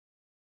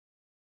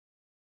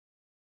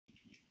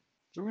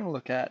So we're going to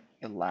look at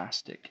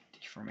elastic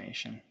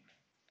deformation.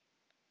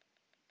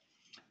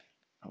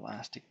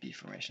 Elastic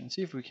deformation.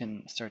 See if we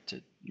can start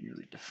to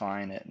really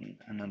define it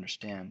and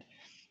understand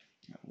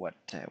what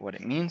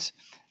it means.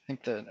 I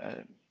think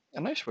that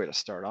a nice way to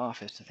start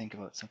off is to think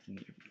about something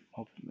that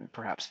you're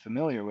perhaps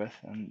familiar with,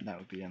 and that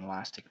would be an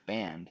elastic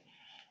band.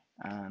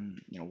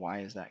 Why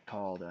is that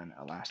called an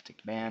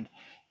elastic band?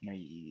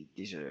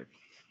 These are,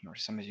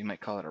 sometimes you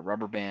might call it a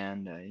rubber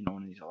band.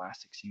 One of these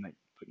elastics you might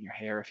put in your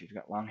hair if you've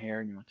got long hair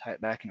and you want to tie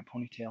it back in a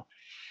ponytail.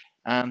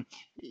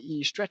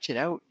 You stretch it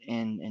out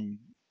and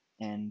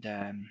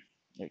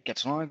it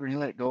gets longer and you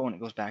let it go and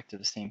it goes back to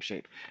the same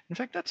shape. In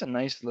fact, that's a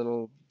nice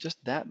little,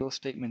 just that little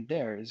statement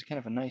there is kind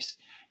of a nice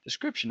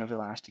description of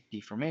elastic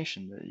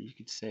deformation. That you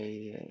could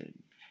say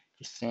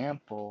the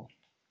sample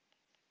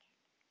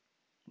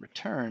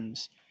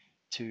returns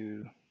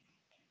to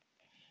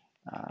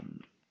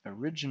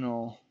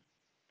original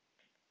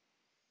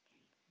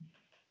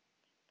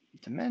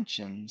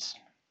dimensions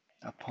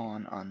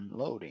upon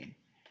unloading.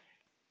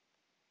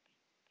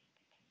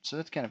 So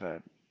that's kind of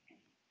a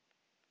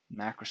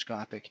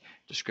macroscopic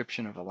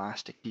description of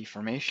elastic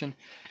deformation,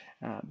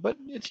 but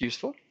it's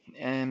useful.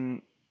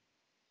 And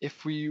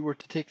if we were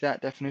to take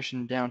that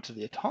definition down to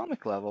the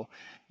atomic level,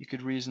 you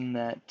could reason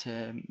that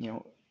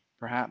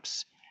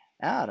perhaps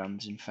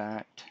atoms, in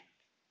fact,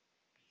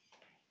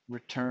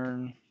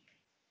 return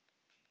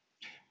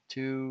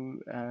to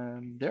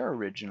their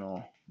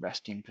original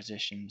resting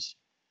positions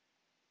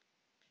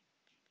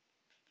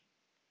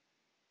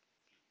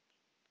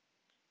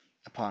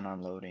upon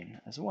unloading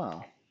as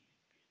well.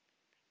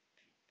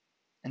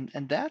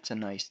 And that's a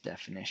nice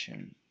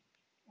definition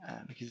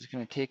because it's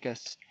going to take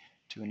us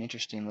to an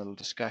interesting little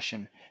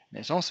discussion, and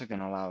it's also going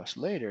to allow us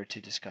later to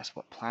discuss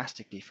what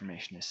plastic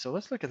deformation is. So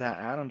let's look at that.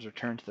 Atoms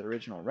return to their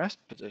original rest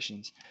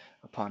positions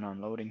upon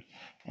unloading,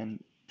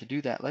 and to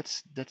do that,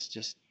 let's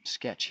just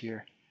sketch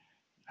here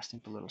a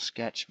simple little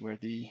sketch where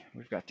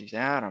we've got these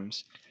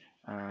atoms.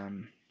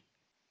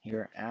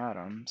 Here are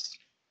atoms.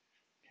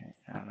 Okay,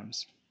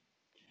 atoms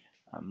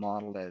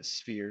modeled as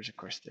spheres. Of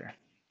course, they're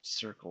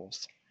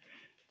circles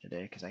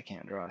today because I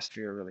can't draw a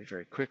sphere really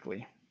very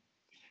quickly.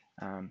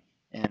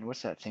 And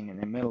what's that thing in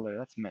the middle there?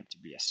 That's meant to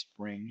be a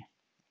spring.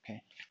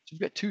 Okay, so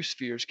we've got two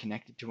spheres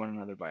connected to one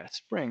another by a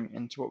spring,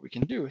 and so what we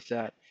can do with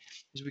that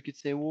is we could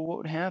say, well, what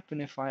would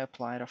happen if I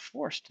applied a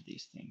force to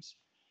these things?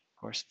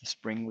 Of course, the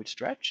spring would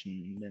stretch,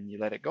 and then you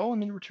let it go,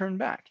 and then you return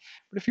back.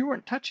 But if you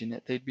weren't touching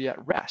it, they'd be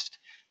at rest,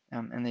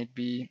 and they'd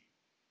be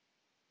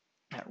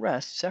at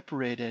rest,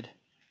 separated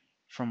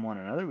from one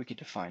another. We could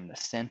define the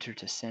center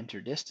to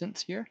center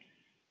distance here.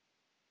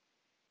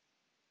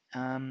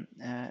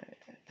 The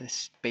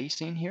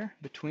spacing here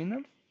between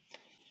them.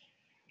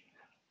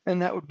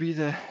 And that would be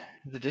the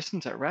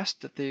distance at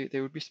rest that they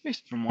would be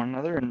spaced from one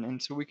another.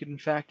 And so we could, in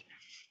fact,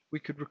 we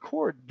could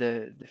record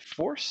the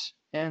force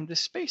and the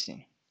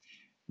spacing.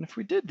 And if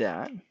we did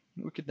that,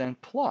 we could then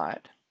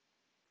plot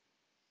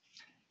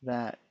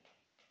that,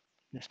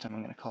 this time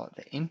I'm going to call it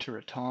the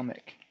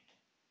interatomic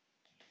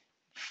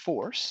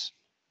force.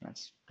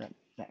 That's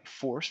that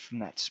force from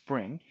that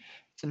spring.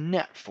 It's a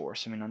net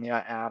force. I mean, on the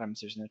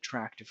atoms, there's an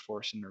attractive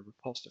force and a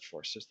repulsive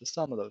force. So it's the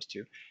sum of those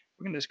two.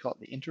 We're going to just call it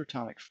the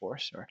interatomic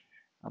force, or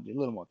I'll be a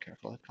little more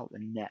careful. I'll call it the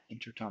net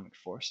interatomic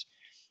force.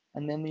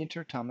 And then the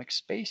interatomic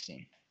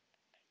spacing.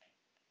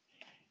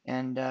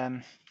 And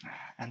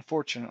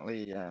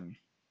unfortunately,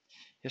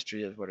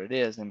 history is what it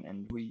is,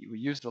 and we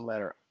use the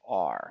letter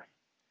R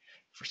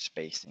for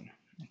spacing,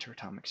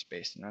 interatomic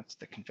spacing. That's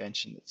the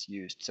convention that's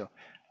used. So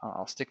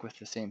I'll stick with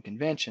the same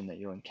convention that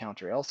you'll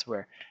encounter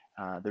elsewhere.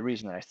 The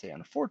reason that I say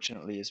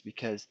unfortunately is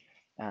because,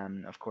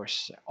 of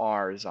course,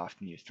 R is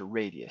often used for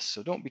radius.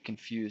 So don't be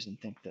confused and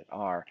think that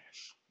R,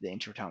 the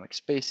interatomic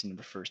spacing,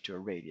 refers to a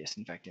radius.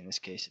 In fact, in this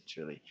case, it's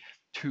really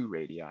two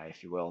radii,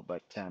 if you will,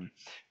 but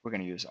we're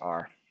going to use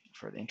R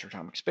for the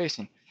interatomic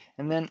spacing.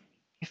 And then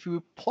if we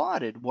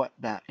plotted what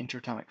that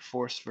interatomic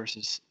force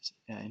versus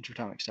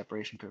interatomic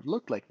separation curve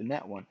looked like, the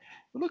net one, it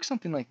would look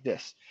something like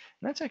this.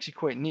 And that's actually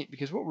quite neat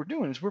because what we're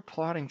doing is we're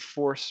plotting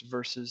force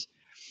versus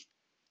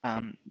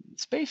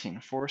spacing,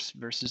 force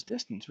versus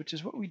distance, which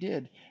is what we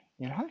did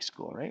in high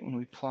school, right, when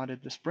we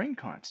plotted the spring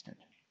constant.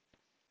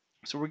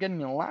 So we're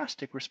getting an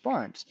elastic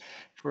response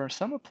for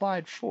some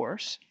applied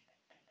force.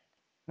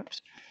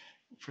 Oops.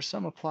 For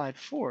some applied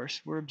force,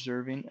 we're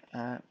observing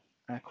a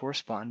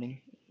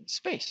corresponding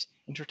space,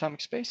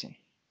 interatomic spacing.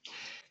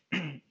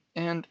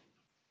 And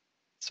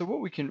so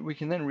what we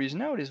can then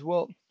reason out is,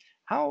 well,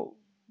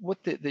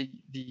 what the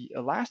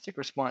elastic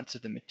response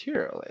of the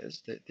material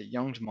is, the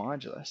Young's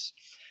modulus,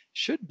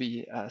 should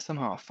be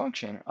somehow a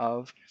function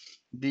of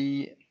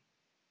the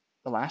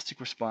elastic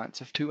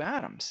response of two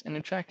atoms. And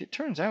in fact, it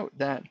turns out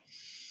that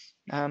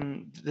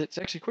it's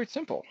actually quite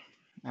simple,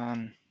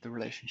 the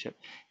relationship.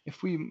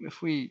 If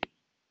we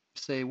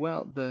say,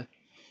 well,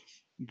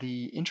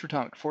 the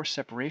interatomic force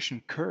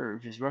separation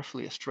curve is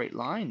roughly a straight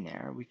line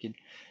there, we could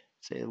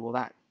say, well,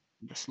 that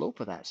the slope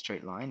of that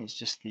straight line is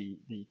just the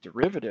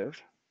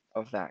derivative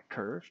of that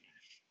curve.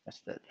 That's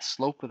the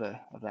slope of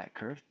that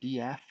curve,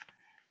 df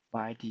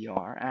by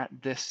dr at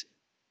this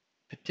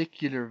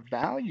particular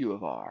value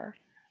of r,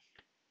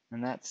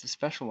 and that's the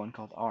special one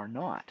called r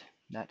naught.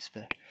 That's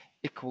the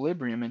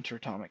equilibrium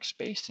interatomic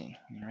spacing.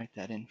 Let me write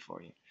that in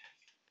for you.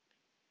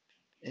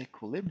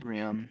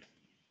 Equilibrium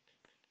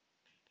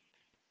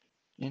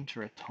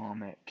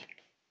interatomic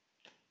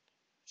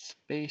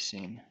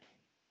spacing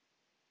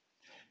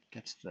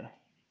gets the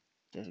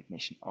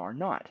designation r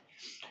naught,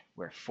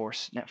 where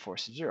net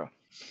force is 0.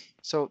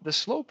 So the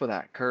slope of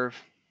that curve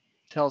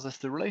tells us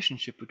the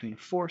relationship between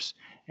force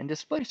and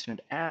displacement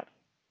at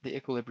the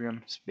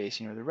equilibrium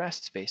spacing or the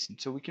rest spacing.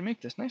 So we can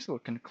make this nice little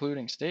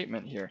concluding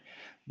statement here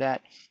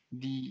that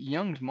the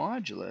Young's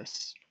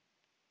modulus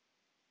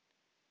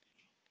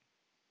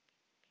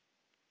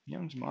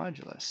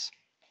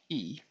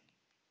E,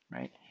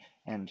 right?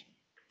 And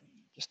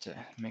just to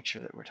make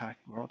sure that we're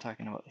all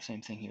talking about the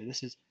same thing here.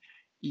 This is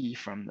E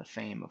from the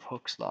fame of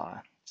Hooke's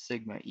law.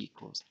 Sigma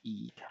equals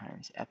E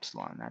times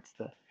epsilon. That's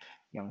the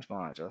Young's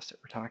modulus that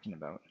we're talking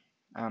about.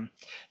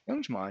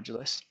 Young's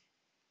modulus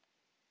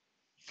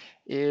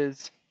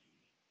is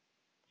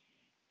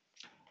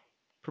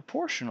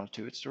proportional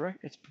to,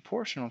 it's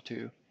proportional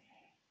to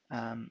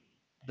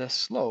the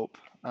slope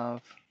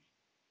of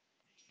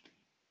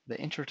the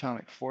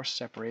interatomic force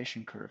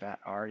separation curve at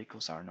r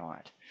equals r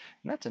naught.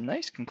 And that's a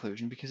nice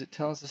conclusion because it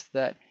tells us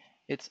that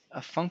it's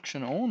a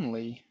function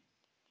only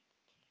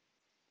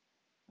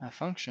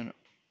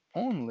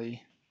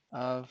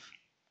of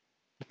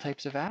the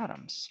types of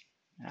atoms,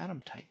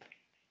 atom type,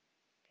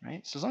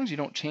 right? So as long as you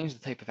don't change the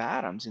type of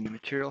atoms in the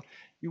material,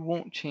 you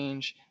won't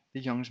change the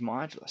Young's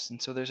modulus.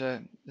 And so there's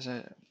a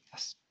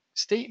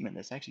statement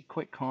that's actually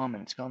quite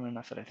common. It's common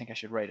enough that I think I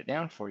should write it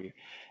down for you,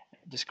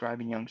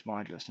 describing Young's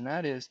modulus, and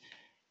that is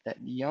that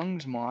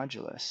Young's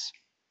modulus,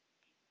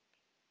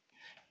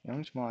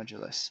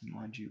 modulus,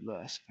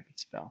 if I could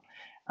spell,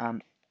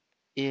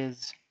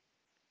 is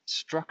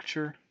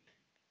structure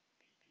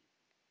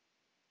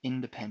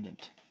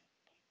independent.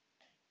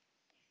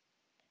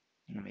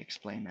 Let me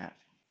explain that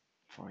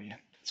for you.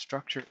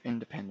 Structure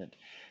independent.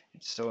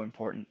 It's so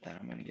important that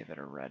I'm going to give it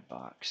a red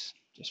box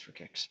just for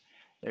kicks.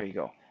 There you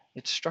go.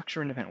 It's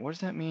structure independent. What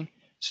does that mean?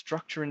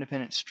 Structure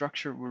independent.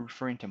 Structure, we're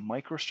referring to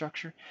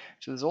microstructure.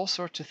 So there's all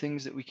sorts of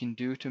things that we can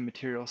do to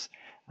materials,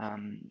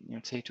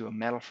 say to a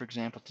metal, for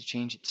example, to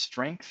change its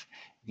strength.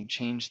 We can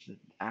change the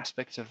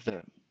aspects of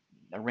the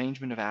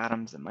arrangement of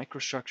atoms, the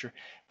microstructure,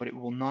 but it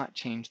will not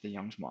change the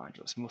Young's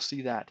modulus. And we'll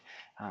see that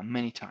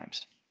many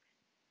times.